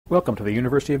Welcome to the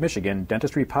University of Michigan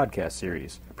Dentistry Podcast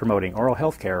Series, promoting oral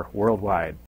health care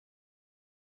worldwide.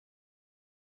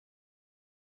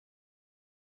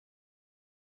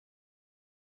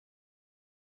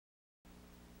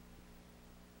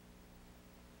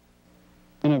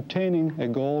 In obtaining a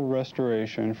gold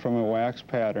restoration from a wax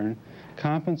pattern,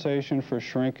 compensation for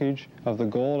shrinkage of the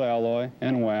gold alloy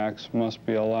and wax must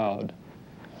be allowed.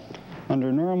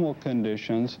 Under normal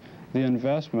conditions, the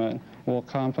investment will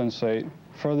compensate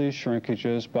for these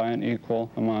shrinkages by an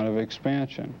equal amount of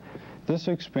expansion. This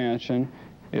expansion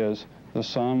is the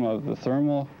sum of the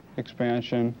thermal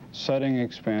expansion, setting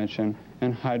expansion,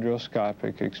 and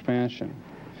hydroscopic expansion.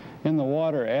 In the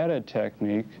water-added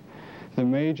technique, the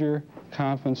major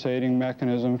compensating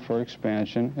mechanism for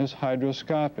expansion is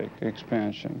hydroscopic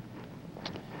expansion.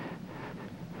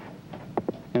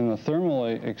 In the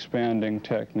thermally expanding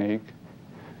technique,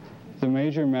 the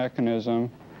major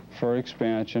mechanism for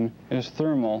expansion is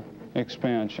thermal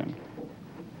expansion.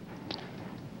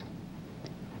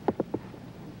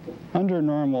 Under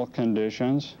normal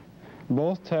conditions,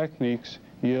 both techniques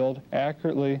yield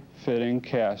accurately fitting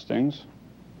castings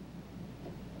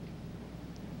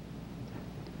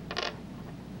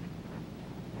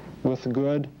with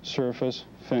good surface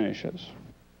finishes.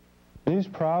 These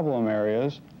problem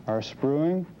areas are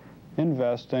spruing,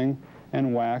 investing,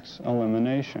 and wax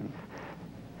elimination.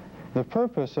 The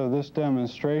purpose of this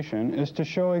demonstration is to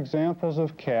show examples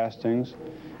of castings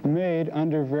made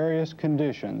under various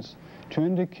conditions to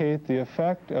indicate the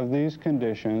effect of these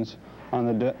conditions on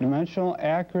the dimensional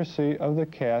accuracy of the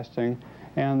casting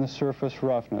and the surface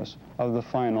roughness of the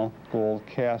final gold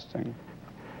casting.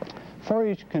 For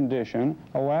each condition,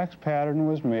 a wax pattern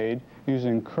was made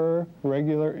using Kerr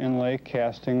regular inlay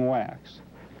casting wax,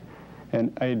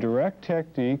 and a direct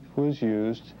technique was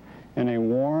used in a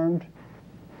warmed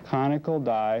conical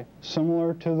die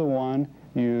similar to the one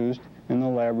used in the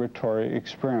laboratory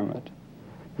experiment.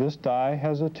 This die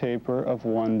has a taper of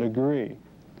 1 degree.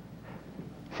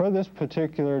 For this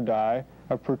particular die,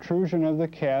 a protrusion of the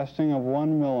casting of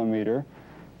 1 millimeter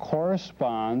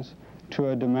corresponds to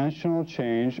a dimensional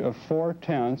change of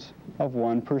 0.4 of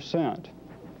 1%.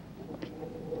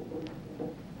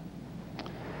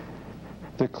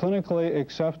 The clinically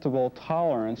acceptable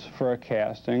tolerance for a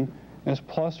casting is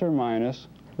plus or minus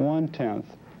 0.1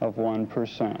 of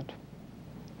 1%.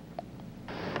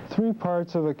 3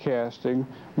 parts of a casting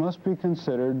must be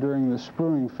considered during the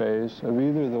spruing phase of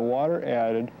either the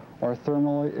water-added or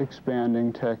thermally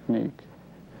expanding technique.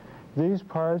 These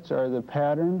parts are the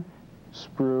pattern,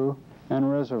 sprue,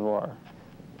 and reservoir.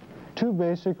 2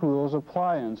 basic rules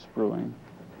apply in spruing.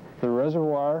 The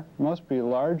reservoir must be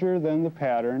larger than the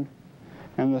pattern,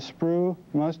 and the sprue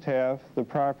must have the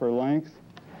proper length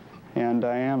and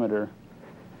diameter.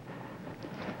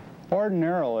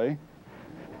 Ordinarily,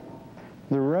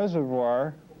 the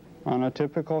reservoir on a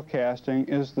typical casting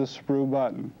is the sprue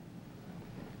button.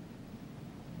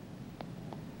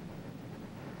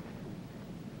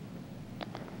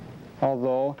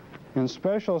 Although, in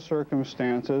special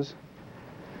circumstances,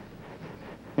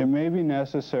 it may be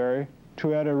necessary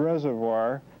to add a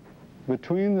reservoir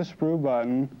between the sprue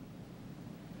button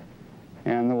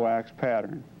and the wax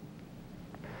pattern.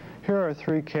 Here are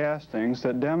 3 castings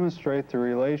that demonstrate the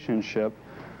relationship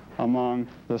among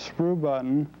the sprue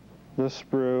button, the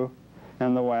sprue,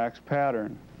 and the wax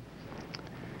pattern.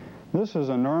 This is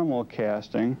a normal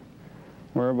casting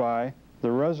whereby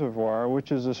the reservoir,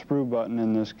 which is the sprue button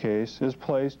in this case, is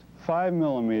placed 5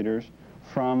 millimeters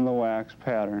from the wax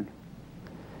pattern.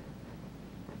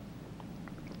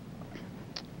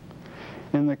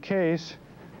 In the case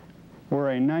where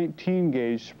a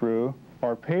 19-gauge sprue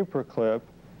or paper clip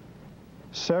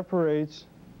separates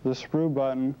the sprue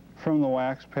button from the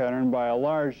wax pattern by a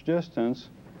large distance,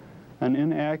 an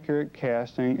inaccurate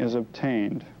casting is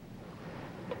obtained.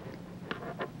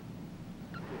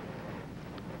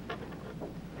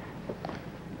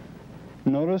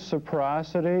 Notice the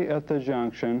porosity at the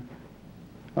junction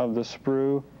of the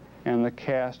sprue and the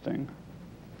casting.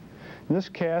 This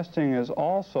casting is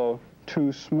also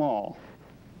too small.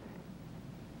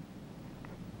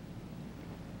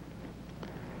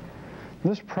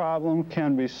 This problem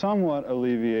can be somewhat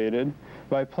alleviated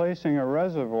by placing a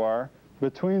reservoir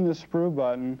between the sprue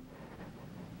button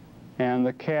and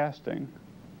the casting.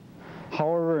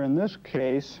 However, in this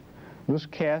case, this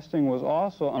casting was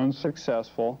also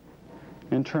unsuccessful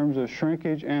in terms of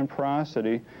shrinkage and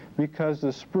porosity because the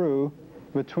sprue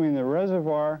between the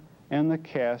reservoir and the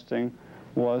casting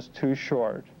was too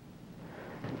short.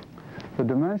 The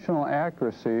dimensional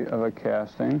accuracy of a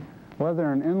casting,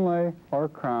 whether an inlay or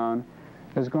crown,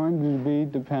 is going to be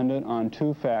dependent on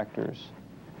 2 factors: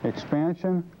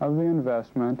 expansion of the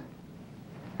investment,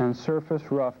 and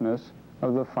surface roughness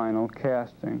of the final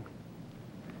casting.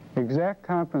 Exact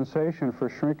compensation for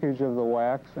shrinkage of the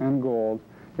wax and gold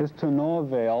is to no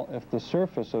avail if the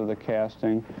surface of the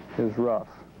casting is rough.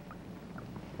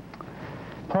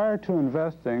 Prior to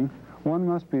investing, one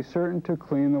must be certain to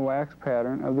clean the wax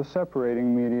pattern of the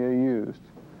separating media used.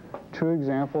 Two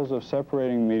examples of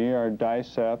separating media are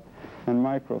dye-sep and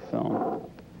microfilm.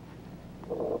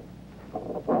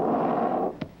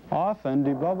 Often,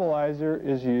 debubbleizer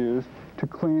is used to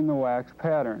clean the wax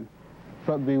pattern,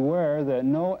 but beware that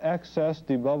no excess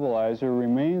debubbleizer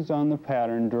remains on the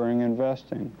pattern during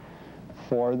investing,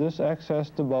 for this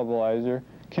excess debubbleizer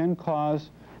can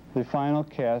cause the final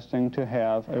casting to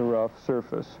have a rough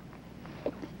surface.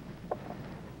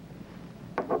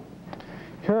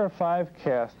 Here are 5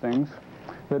 castings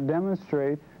that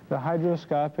demonstrate the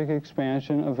hydroscopic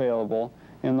expansion available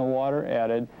in the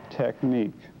water-added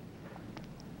technique.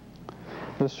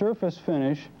 The surface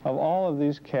finish of all of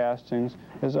these castings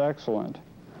is excellent.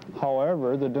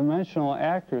 However, the dimensional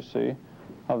accuracy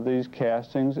of these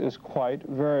castings is quite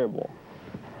variable.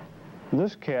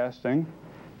 This casting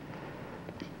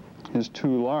is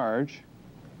too large.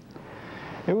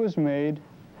 It was made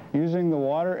using the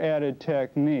water-added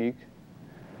technique,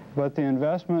 but the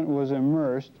investment was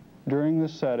immersed during the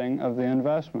setting of the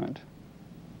investment.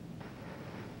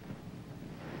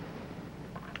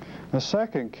 The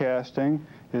second casting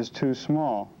is too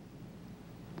small.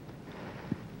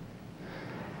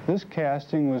 This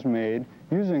casting was made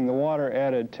using the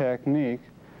water-added technique,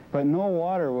 but no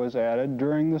water was added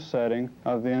during the setting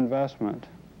of the investment.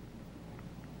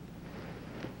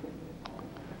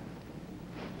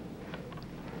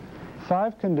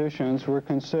 Five conditions were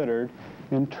considered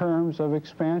in terms of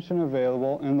expansion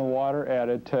available in the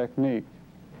water-added technique.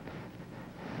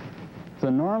 The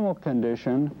normal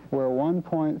condition, where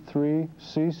 1.3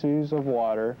 cc's of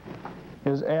water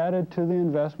is added to the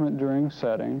investment during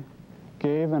setting,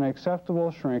 gave an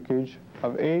acceptable shrinkage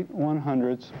of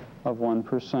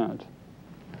 0.08%.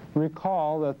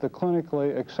 Recall that the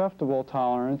clinically acceptable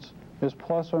tolerance is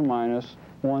plus or minus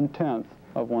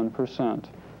 0.1%.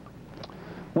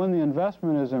 When the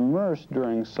investment is immersed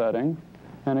during setting,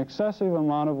 an excessive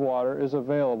amount of water is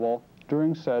available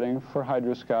during setting for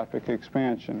hydroscopic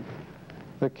expansion.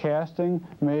 The casting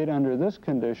made under this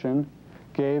condition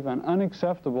gave an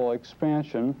unacceptable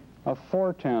expansion of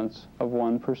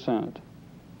 0.4%.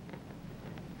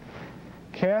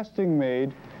 Casting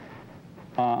made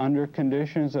under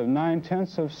conditions of 0.9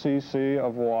 cc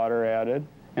of water added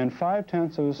and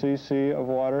 0.5 cc of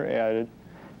water added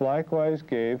likewise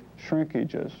gave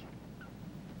shrinkages.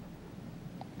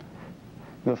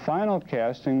 The final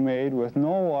casting made with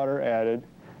no water added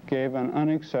gave an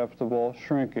unacceptable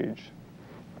shrinkage.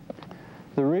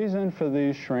 The reason for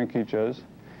these shrinkages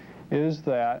is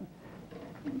that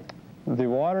the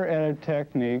water-added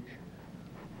technique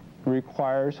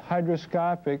requires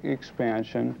hydroscopic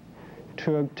expansion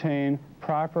to obtain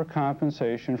proper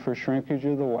compensation for shrinkage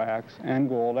of the wax and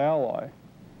gold alloy.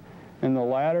 In the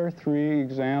latter 3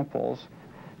 examples,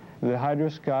 the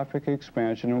hydroscopic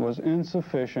expansion was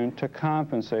insufficient to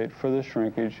compensate for the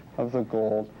shrinkage of the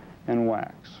gold and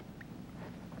wax.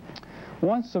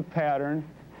 Once the pattern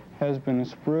has been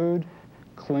sprued,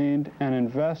 cleaned, and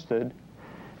invested,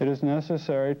 it is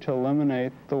necessary to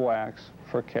eliminate the wax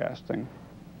for casting.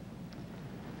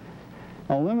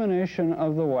 Elimination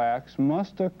of the wax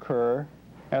must occur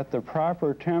at the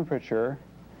proper temperature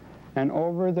and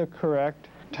over the correct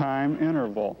time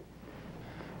interval.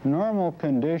 Normal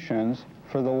conditions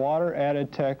for the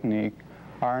water-added technique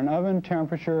are an oven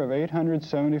temperature of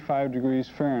 875 degrees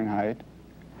Fahrenheit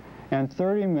and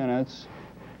 30 minutes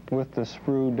with the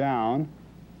sprue down,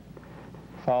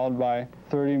 followed by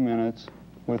 30 minutes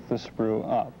with the sprue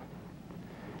up.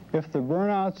 If the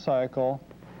burnout cycle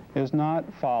is not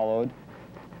followed,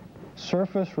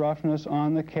 surface roughness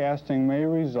on the casting may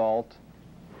result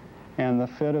and the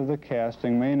fit of the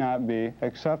casting may not be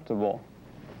acceptable.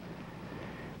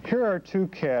 Here are 2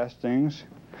 castings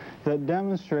that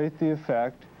demonstrate the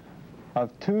effect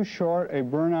of too short a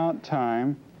burnout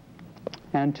time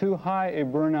and too high a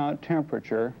burnout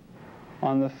temperature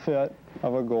on the fit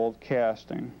of a gold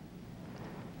casting.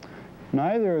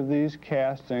 Neither of these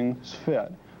castings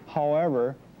fit.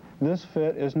 However, this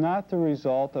fit is not the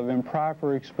result of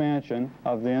improper expansion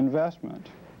of the investment.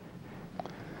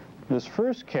 This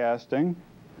first casting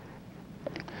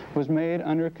was made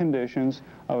under conditions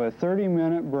of a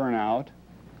 30-minute burnout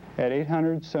at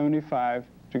 875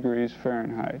 degrees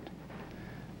Fahrenheit.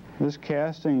 This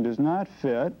casting does not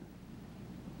fit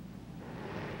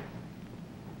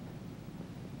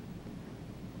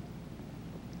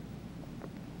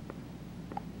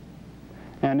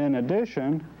And in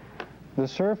addition, the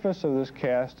surface of this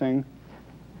casting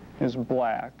is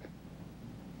black.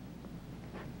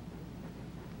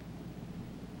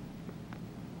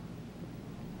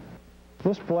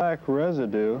 This black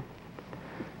residue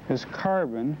is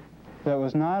carbon that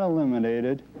was not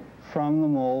eliminated from the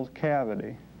mold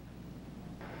cavity.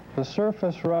 The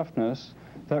surface roughness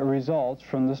that results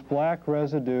from this black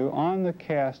residue on the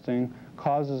casting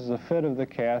causes the fit of the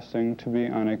casting to be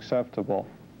unacceptable.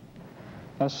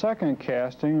 A second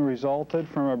casting resulted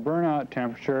from a burnout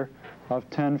temperature of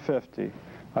 1050,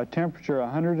 a temperature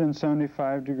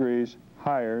 175 degrees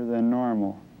higher than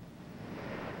normal.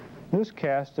 This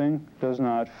casting does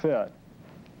not fit,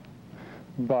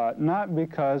 but not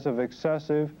because of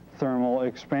excessive thermal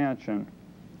expansion.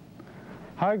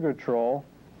 Hygrotrol,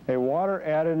 a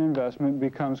water-added investment,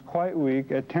 becomes quite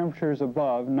weak at temperatures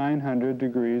above 900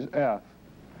 degrees F.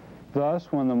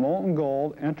 Thus, when the molten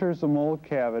gold enters the mold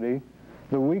cavity,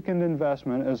 the weakened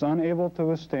investment is unable to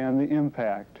withstand the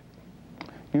impact.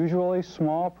 Usually,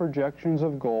 small projections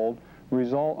of gold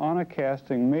result on a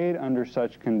casting made under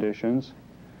such conditions,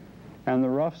 and the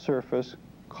rough surface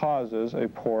causes a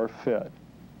poor fit.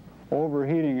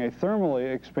 Overheating a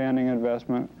thermally expanding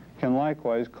investment can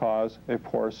likewise cause a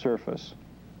poor surface.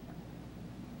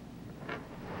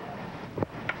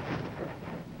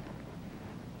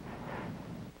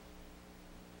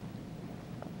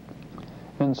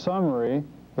 In summary,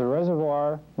 the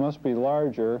reservoir must be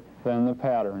larger than the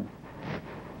pattern.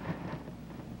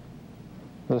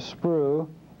 The sprue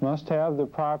must have the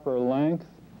proper length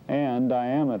and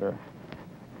diameter.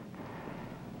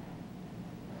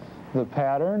 The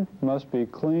pattern must be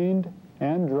cleaned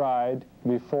and dried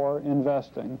before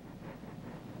investing.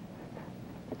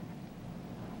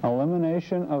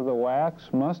 Elimination of the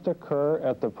wax must occur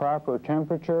at the proper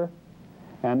temperature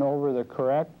and over the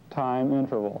correct time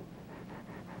interval.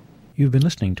 You've been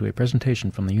listening to a presentation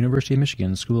from the University of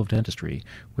Michigan School of Dentistry,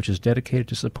 which is dedicated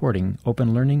to supporting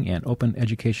open learning and open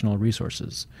educational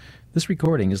resources. This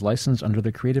recording is licensed under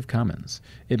the Creative Commons.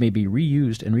 It may be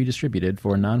reused and redistributed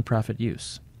for nonprofit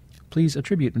use. Please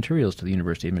attribute materials to the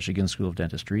University of Michigan School of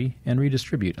Dentistry and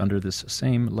redistribute under this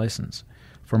same license.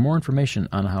 For more information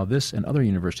on how this and other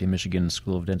University of Michigan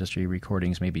School of Dentistry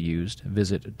recordings may be used,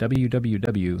 visit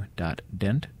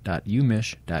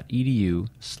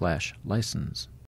www.dent.umich.edu/license.